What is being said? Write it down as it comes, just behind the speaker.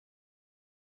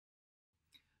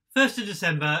1st of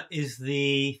December is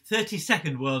the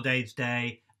 32nd World AIDS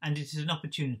Day, and it is an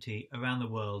opportunity around the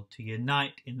world to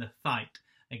unite in the fight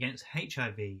against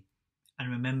HIV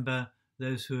and remember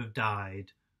those who have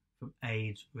died from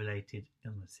AIDS-related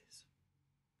illnesses.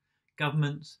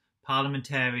 Governments,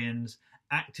 parliamentarians,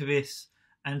 activists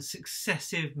and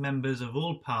successive members of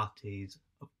all parties,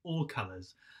 of all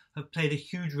colours, have played a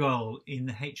huge role in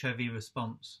the HIV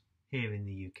response here in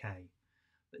the UK.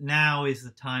 But now is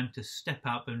the time to step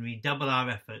up and redouble our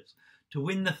efforts to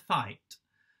win the fight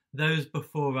those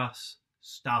before us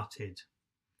started.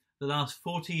 The last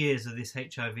 40 years of this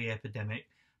HIV epidemic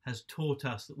has taught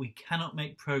us that we cannot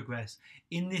make progress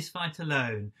in this fight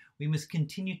alone. We must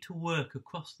continue to work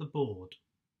across the board.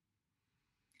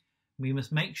 We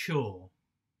must make sure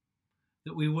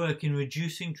that we work in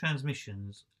reducing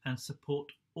transmissions and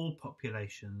support all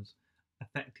populations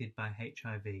affected by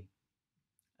HIV.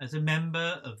 As a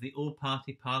member of the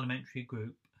all-party parliamentary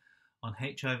group on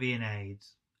HIV and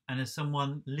AIDS, and as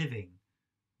someone living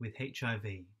with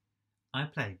HIV, I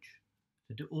pledge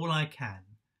to do all I can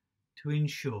to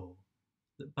ensure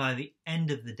that by the end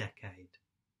of the decade,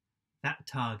 that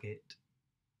target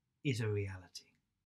is a reality.